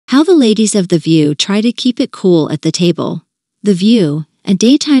How the ladies of The View try to keep it cool at the table. The View, a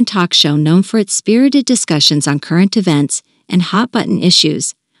daytime talk show known for its spirited discussions on current events and hot-button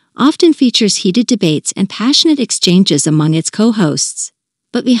issues, often features heated debates and passionate exchanges among its co-hosts.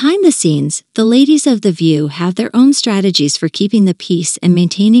 But behind the scenes, the ladies of The View have their own strategies for keeping the peace and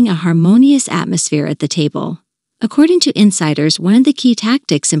maintaining a harmonious atmosphere at the table. According to insiders, one of the key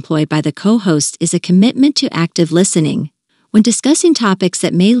tactics employed by the co-hosts is a commitment to active listening. When discussing topics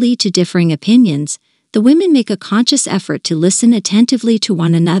that may lead to differing opinions, the women make a conscious effort to listen attentively to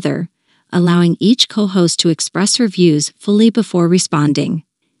one another, allowing each co-host to express her views fully before responding.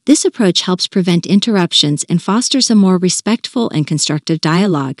 This approach helps prevent interruptions and fosters a more respectful and constructive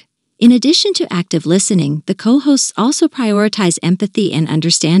dialogue. In addition to active listening, the co-hosts also prioritize empathy and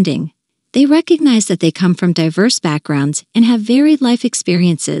understanding. They recognize that they come from diverse backgrounds and have varied life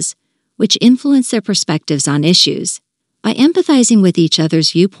experiences, which influence their perspectives on issues. By empathizing with each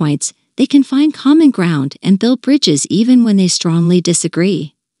other's viewpoints, they can find common ground and build bridges even when they strongly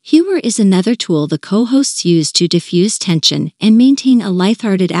disagree. Humor is another tool the co-hosts use to diffuse tension and maintain a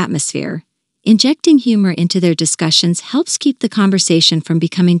lighthearted atmosphere. Injecting humor into their discussions helps keep the conversation from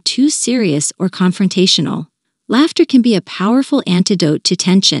becoming too serious or confrontational. Laughter can be a powerful antidote to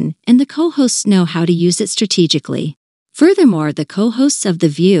tension, and the co-hosts know how to use it strategically. Furthermore, the co-hosts of The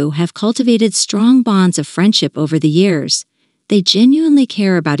View have cultivated strong bonds of friendship over the years. They genuinely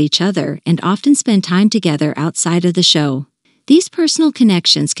care about each other and often spend time together outside of the show. These personal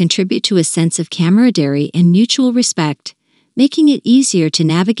connections contribute to a sense of camaraderie and mutual respect, making it easier to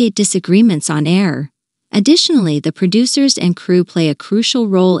navigate disagreements on air. Additionally, the producers and crew play a crucial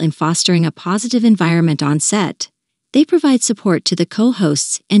role in fostering a positive environment on set. They provide support to the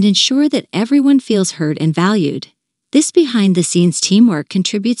co-hosts and ensure that everyone feels heard and valued. This behind-the-scenes teamwork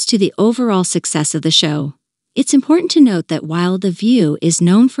contributes to the overall success of the show. It's important to note that while The View is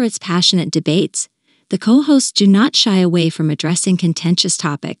known for its passionate debates, the co-hosts do not shy away from addressing contentious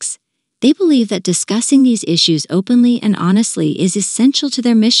topics. They believe that discussing these issues openly and honestly is essential to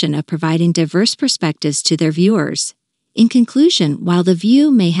their mission of providing diverse perspectives to their viewers. In conclusion, while The View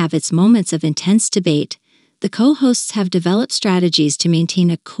may have its moments of intense debate, the co-hosts have developed strategies to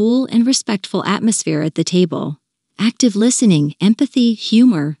maintain a cool and respectful atmosphere at the table. Active listening, empathy,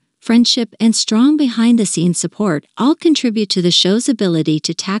 humor, friendship, and strong behind-the-scenes support all contribute to the show's ability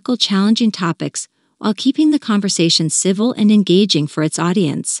to tackle challenging topics while keeping the conversation civil and engaging for its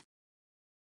audience.